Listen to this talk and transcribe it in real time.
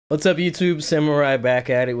What's up, YouTube? Samurai back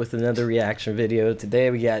at it with another reaction video.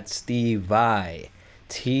 Today we got Steve Vai,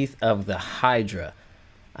 Teeth of the Hydra.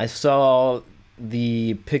 I saw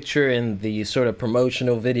the picture in the sort of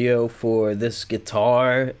promotional video for this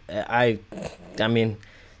guitar. I mean,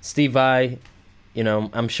 Steve Vai, you know,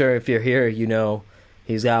 I'm sure if you're here, you know,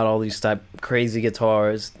 he's got all these type crazy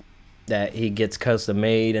guitars that he gets custom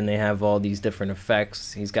made, and they have all these different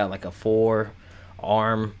effects. He's got like a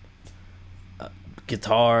 4-arm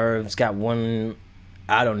guitar. It's got one,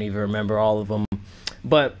 I don't even remember all of them,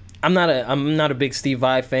 but I'm not a big Steve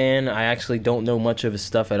Vai fan. I actually don't know much of his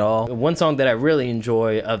stuff at all. One song that I really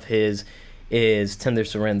enjoy of his is Tender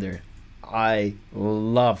Surrender. I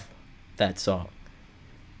love that song,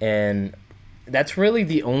 and that's really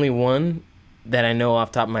the only one that I know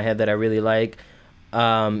off the top of my head that I really like.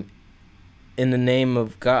 In the Name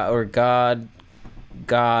of God, or God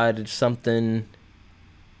something.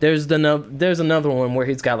 There's another one where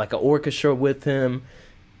he's got like an orchestra with him,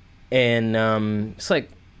 and it's like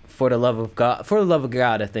For the Love of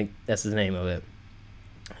God, I think that's the name of it.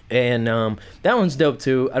 And that one's dope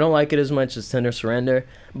too. I don't like it as much as Tender Surrender,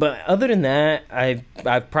 but other than that,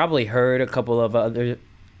 I've probably heard a couple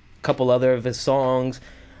other of his songs,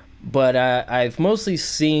 but I've mostly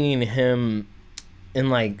seen him in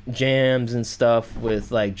like jams and stuff with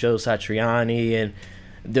like Joe Satriani and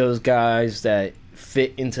those guys that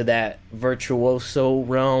fit into that virtuoso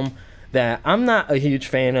realm that I'm not a huge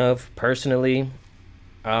fan of personally.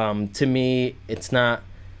 To me, it's not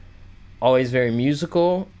always very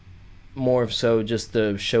musical, more so just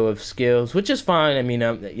the show of skills, which is fine. I mean,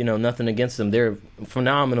 you know, nothing against them. They're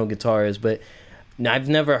phenomenal guitarists, but I've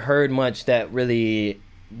never heard much that really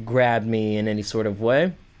grabbed me in any sort of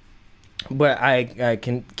way. But I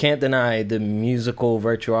can't deny the musical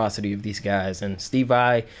virtuosity of these guys, and Steve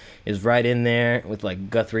Vai is right in there with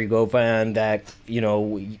like Guthrie Govan, that, you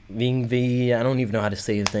know, Yngwie, I don't even know how to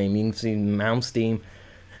say his name, Yngwie Malmsteen.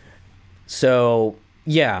 So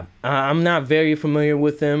yeah, I'm not very familiar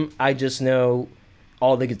with him. I just know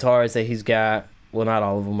all the guitars that he's got. Well, not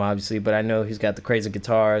all of them obviously, but I know he's got the crazy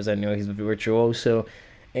guitars. I know he's a virtuoso,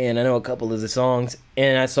 and I know a couple of the songs,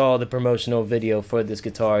 and I saw the promotional video for this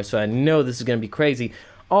guitar, so I know this is going to be crazy.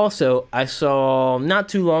 Also, I saw not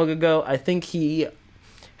too long ago, I think he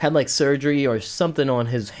had like surgery or something on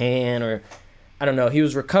his hand, or I don't know, he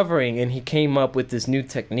was recovering, and he came up with this new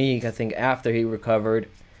technique, I think, after he recovered.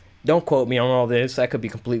 Don't quote me on all this, I could be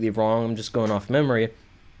completely wrong, I'm just going off memory.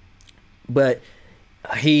 But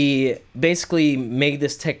he basically made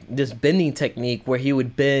this bending technique where he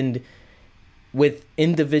would bend with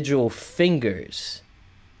individual fingers,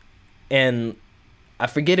 and I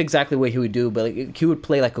forget exactly what he would do, but like, he would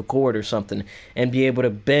play like a chord or something and be able to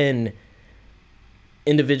bend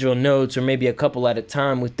individual notes, or maybe a couple at a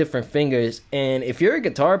time, with different fingers. And if you're a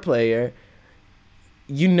guitar player,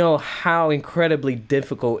 you know how incredibly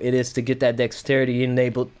difficult it is to get that dexterity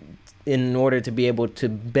in order to be able to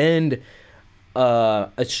bend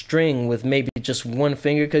a string with maybe just one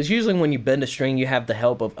finger, because usually when you bend a string you have the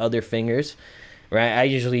help of other fingers, right? I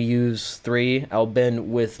usually use 3. I'll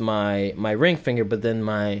bend with my ring finger, but then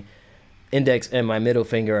my index and my middle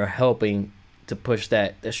finger are helping to push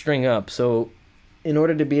the string up. So in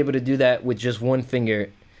order to be able to do that with just one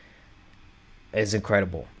finger is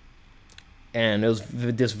incredible. And it was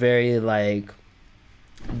this very like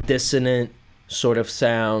dissonant sort of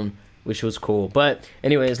sound, which was cool. But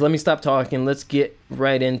anyways, let me stop talking. Let's get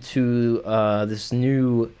right into this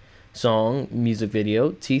new song, music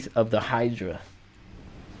video, Teeth of the Hydra.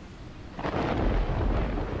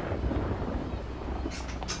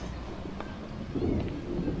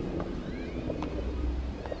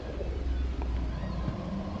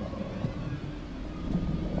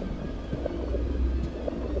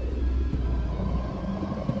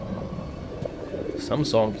 Some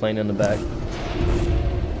song playing in the back.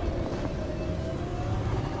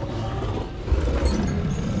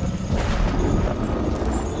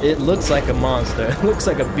 It looks like a monster. It looks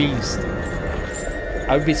like a beast.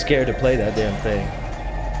 I would be scared to play that damn thing.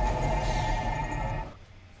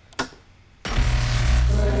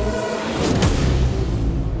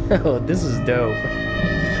 Oh, this is dope.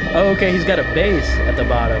 Oh, okay, he's got a bass at the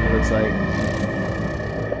bottom, it looks like.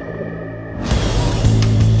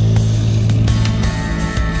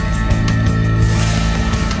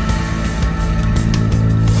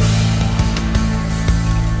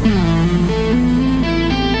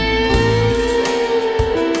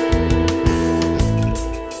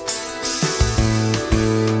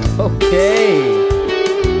 Okay.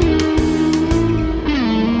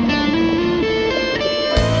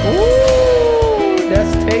 Ooh,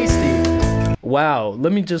 that's tasty. Wow,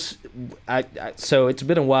 let me just, so it's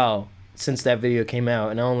been a while since that video came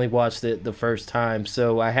out, and I only watched it the first time,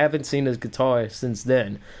 so I haven't seen his guitar since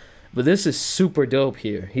then. But this is super dope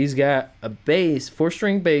here. He's got a bass,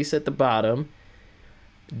 4-string bass at the bottom.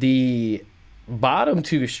 The bottom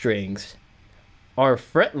 2 strings are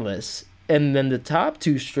fretless, and then the top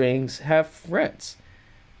 2 strings have frets.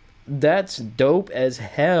 That's dope as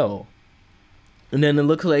hell. And then it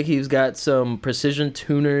looks like he's got some precision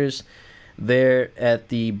tuners there at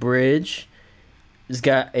the bridge. He's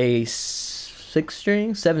got a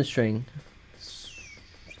 6-string, 7-string.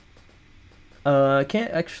 I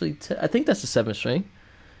can't actually I think that's a 7-string.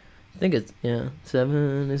 I think it's, yeah,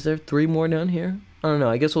 7. Is there 3 more down here? I don't know.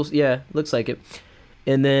 I guess we'll, yeah, looks like it.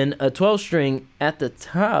 And then a 12-string at the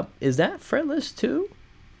top. Is that fretless too?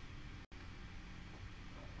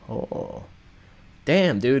 Oh.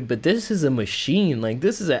 Damn, dude, but this is a machine. Like,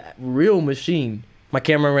 this is a real machine. My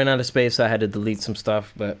camera ran out of space, so I had to delete some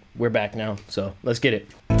stuff, but we're back now, so let's get it.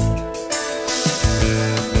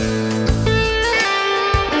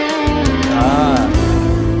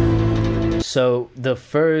 So the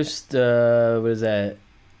first, what is that?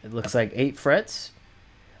 It looks like 8 frets.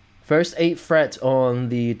 First 8 frets on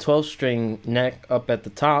the 12-string neck up at the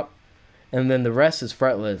top, and then the rest is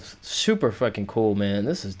fretless. Super fucking cool, man.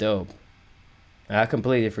 This is dope. I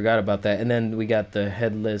completely forgot about that. And then we got the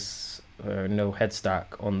headless, or no headstock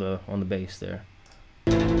on the bass there.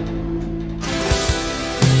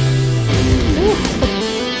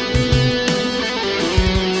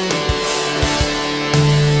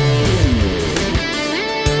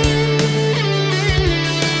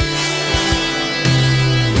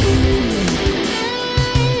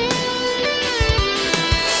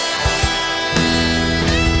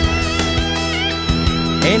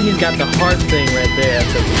 And he's got the heart thing right there at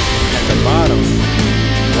the bottom.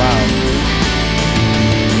 Wow.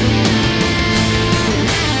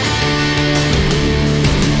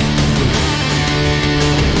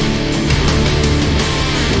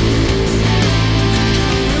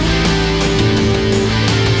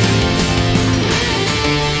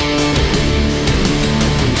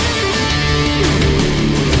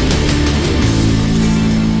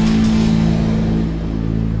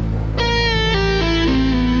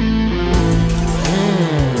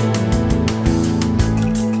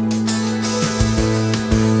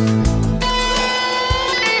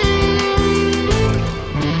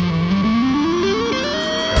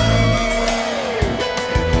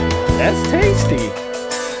 That's tasty.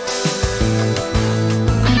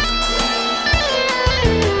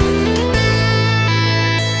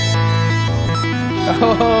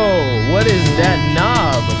 Oh, what is that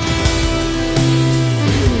knob?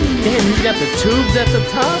 Damn, he's got the tubes at the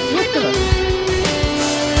top? What the?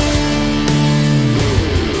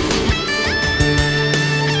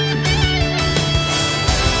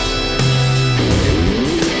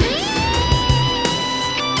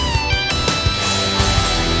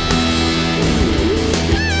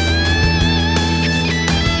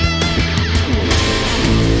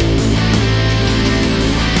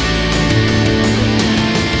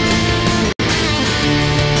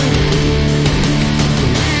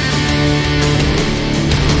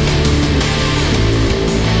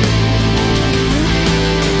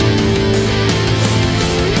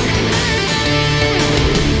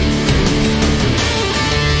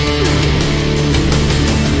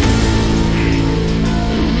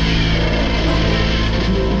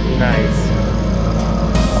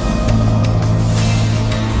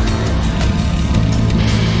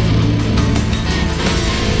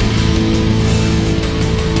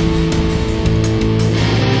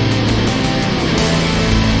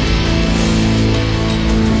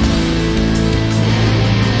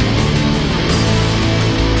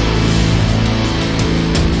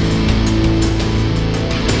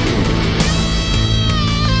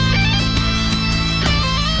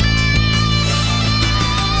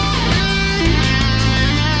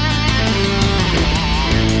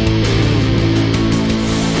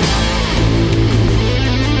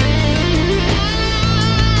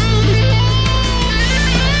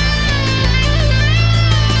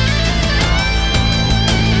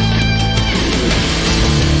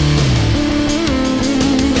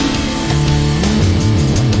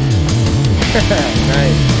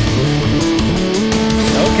 Nice.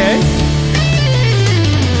 Okay.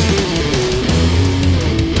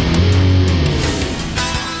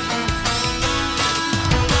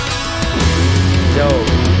 Dope.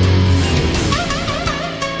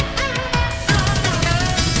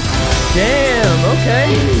 Damn,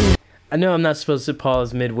 okay. I know I'm not supposed to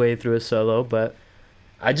pause midway through a solo, but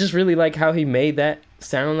I just really like how he made that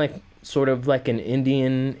sound like sort of like an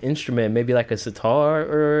Indian instrument, maybe like a sitar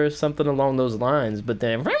or something along those lines. But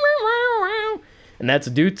then, and that's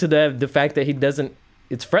due to the fact that he doesn't.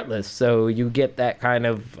 It's fretless, so you get that kind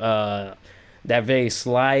of that very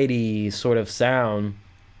slidey sort of sound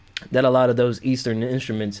that a lot of those Eastern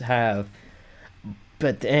instruments have.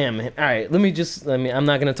 But damn, all right, I'm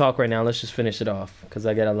not gonna talk right now. Let's just finish it off because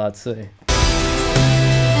I got a lot to say.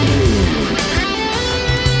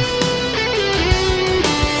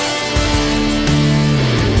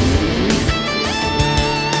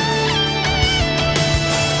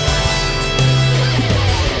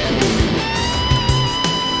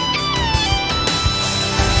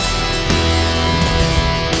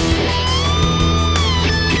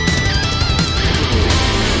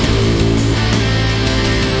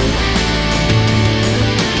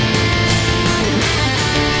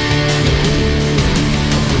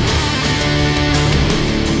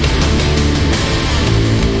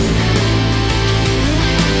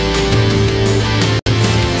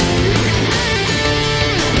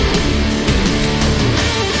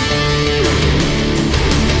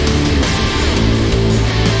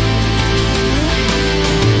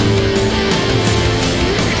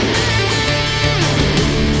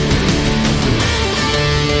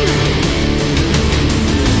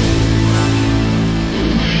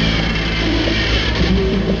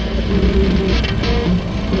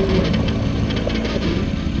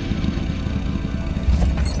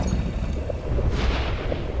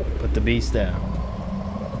 Beast down.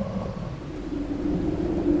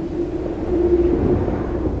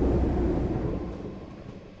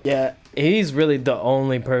 Yeah, he's really the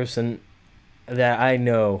only person that I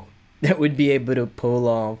know that would be able to pull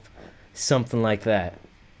off something like that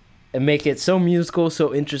and make it so musical,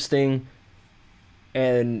 so interesting,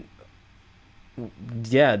 and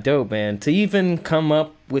yeah, dope, man. To even come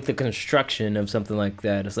up with the construction of something like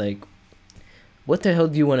that, it's like, what the hell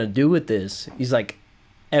do you want to do with this? He's like,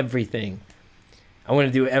 everything. I want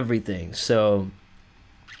to do everything. So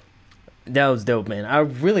that was dope, man. I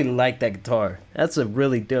really like that guitar. That's a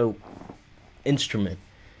really dope instrument.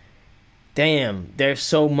 Damn, there's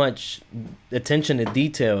so much attention to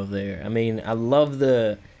detail there. I mean, I love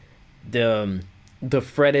the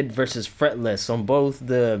fretted versus fretless on both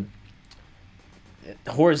the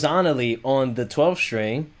horizontally on the 12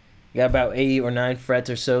 string. You got about 8 or 9 frets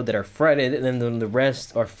or so that are fretted, and then the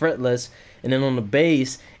rest are fretless. And then on the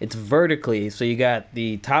bass, it's vertically. So you got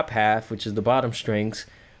the top half, which is the bottom strings,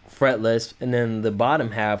 fretless, and then the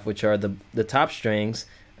bottom half, which are the top strings.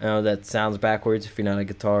 I know that sounds backwards if you're not a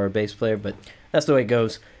guitar or bass player, but that's the way it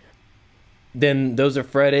goes. Then those are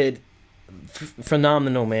fretted.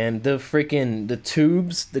 Phenomenal, man. The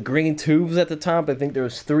tubes, the green tubes at the top, I think there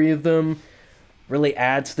was 3 of them, really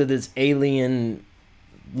adds to this alien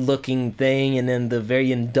looking thing, and then the very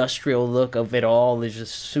industrial look of it all is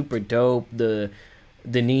just super dope. The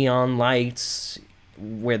neon lights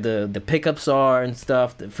where the pickups are and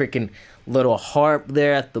stuff, the freaking little harp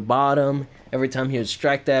there at the bottom, every time he would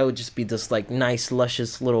strike that, it would just be this like nice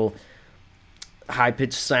luscious little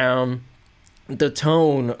high-pitched sound. The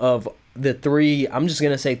tone of the 3, I'm just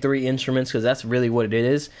gonna say 3 instruments because that's really what it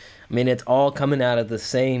is. I mean, it's all coming out of the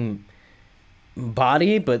same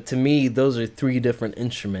body, but to me those are 3 different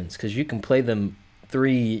instruments because you can play them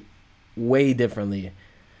 3 way differently.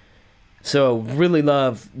 So really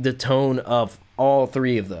love the tone of all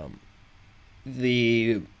 3 of them.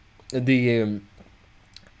 The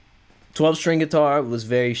 12-string guitar was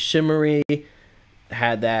very shimmery,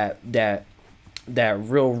 had that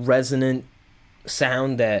real resonant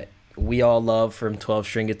sound that we all love from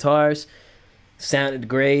 12-string guitars. Sounded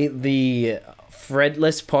great. The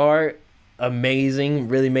fretless part, amazing,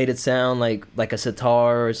 really made it sound like a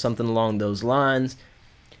sitar or something along those lines.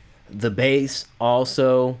 The bass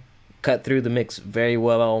also cut through the mix very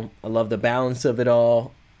well. I love the balance of it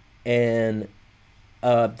all. And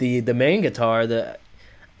the main guitar,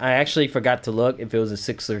 I actually forgot to look if it was a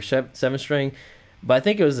 6 or 7 string, but I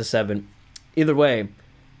think it was a 7. Either way,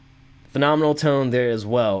 phenomenal tone there as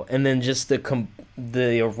well. And then just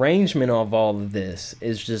the arrangement of all of this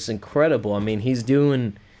is just incredible. I mean, he's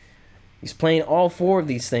playing all 4 of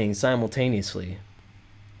these things simultaneously.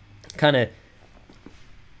 Kind of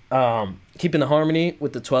keeping the harmony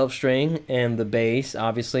with the 12 string and the bass,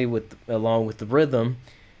 obviously, along with the rhythm.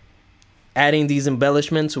 Adding these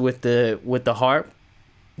embellishments with the harp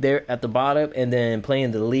there at the bottom, and then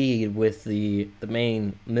playing the lead with the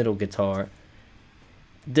main middle guitar.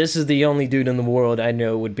 This is the only dude in the world I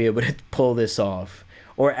know would be able to pull this off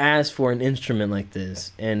or ask for an instrument like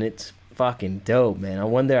this, and it's fucking dope, man. I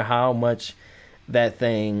wonder how much that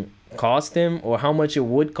thing cost him, or how much it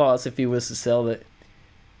would cost if he was to sell it.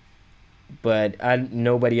 but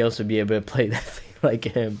nobody else would be able to play that thing like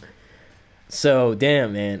him. So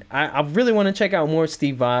damn, man, I really want to check out more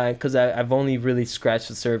Steve Vai, because I've only really scratched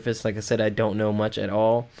the surface. Like I said, I don't know much at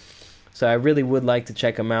all, so I really would like to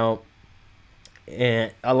check him out.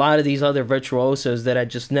 And a lot of these other virtuosos that I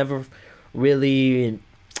just never really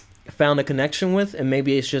found a connection with, and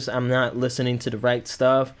maybe it's just I'm not listening to the right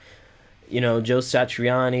stuff. You know, Joe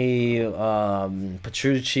Satriani,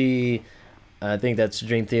 Petrucci, I think that's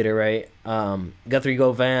Dream Theater, right? Guthrie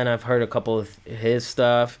Govan, I've heard a couple of his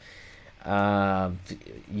stuff. Yngwie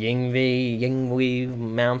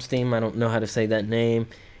Malmsteen, I don't know how to say that name.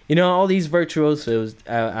 You know, all these virtuosos,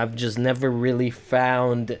 I've just never really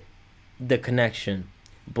found the connection,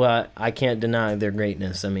 but I can't deny their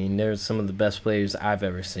greatness. I mean, they're some of the best players I've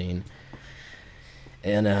ever seen.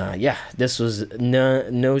 And yeah, this was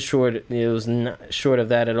no short. It was not short of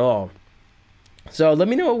that at all. So let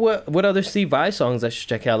me know what other Steve Vai songs I should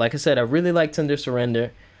check out. Like I said, I really like Tender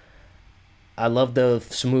Surrender. I love the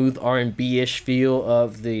smooth R&B-ish feel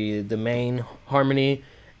of the main harmony,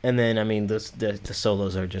 and then I mean the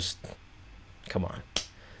solos are just, come on.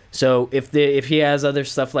 So if he has other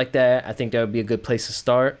stuff like that, I think that would be a good place to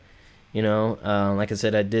start. You know, like I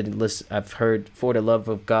said, I've heard For the Love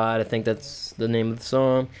of God. I think that's the name of the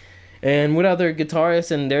song. And what other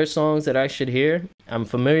guitarists and their songs that I should hear? I'm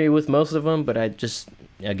familiar with most of them, but I just,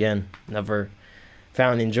 again, never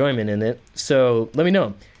found enjoyment in it. So let me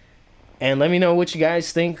know. And let me know what you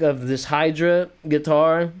guys think of this Hydra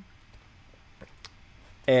guitar.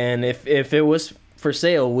 And if it was for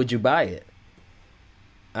sale, would you buy it?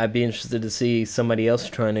 I'd be interested to see somebody else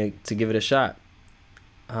trying to give it a shot.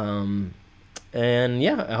 And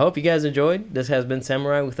yeah, I hope you guys enjoyed. This has been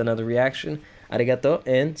Samurai with another reaction. Arigato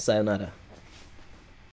and sayonara.